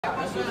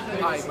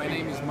Hi, my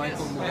name is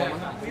Michael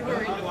Mungoma.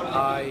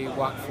 I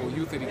work for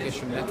Youth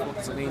Education Network.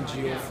 It's an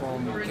NGO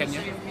from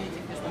Kenya.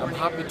 I'm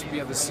happy to be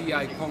at the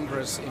CI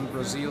Congress in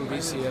Brazil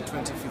this year,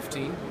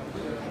 2015.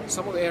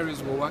 Some of the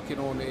areas we're working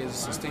on is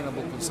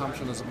sustainable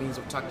consumption as a means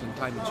of tackling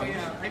climate change,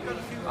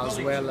 as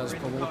well as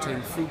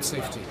promoting food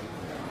safety.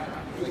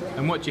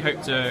 And what do you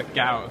hope to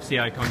get out of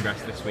CI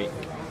Congress this week?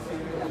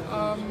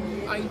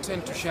 I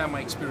intend to share my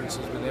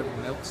experiences with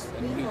everyone else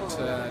and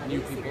meet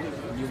new people,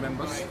 new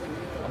members.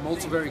 I'm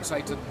also very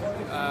excited,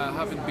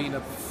 having been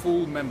a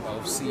full member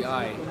of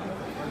CI,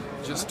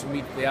 just to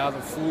meet the other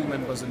full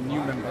members and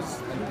new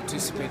members and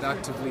participate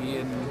actively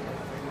in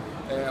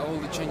all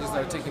the changes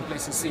that are taking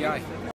place in CI.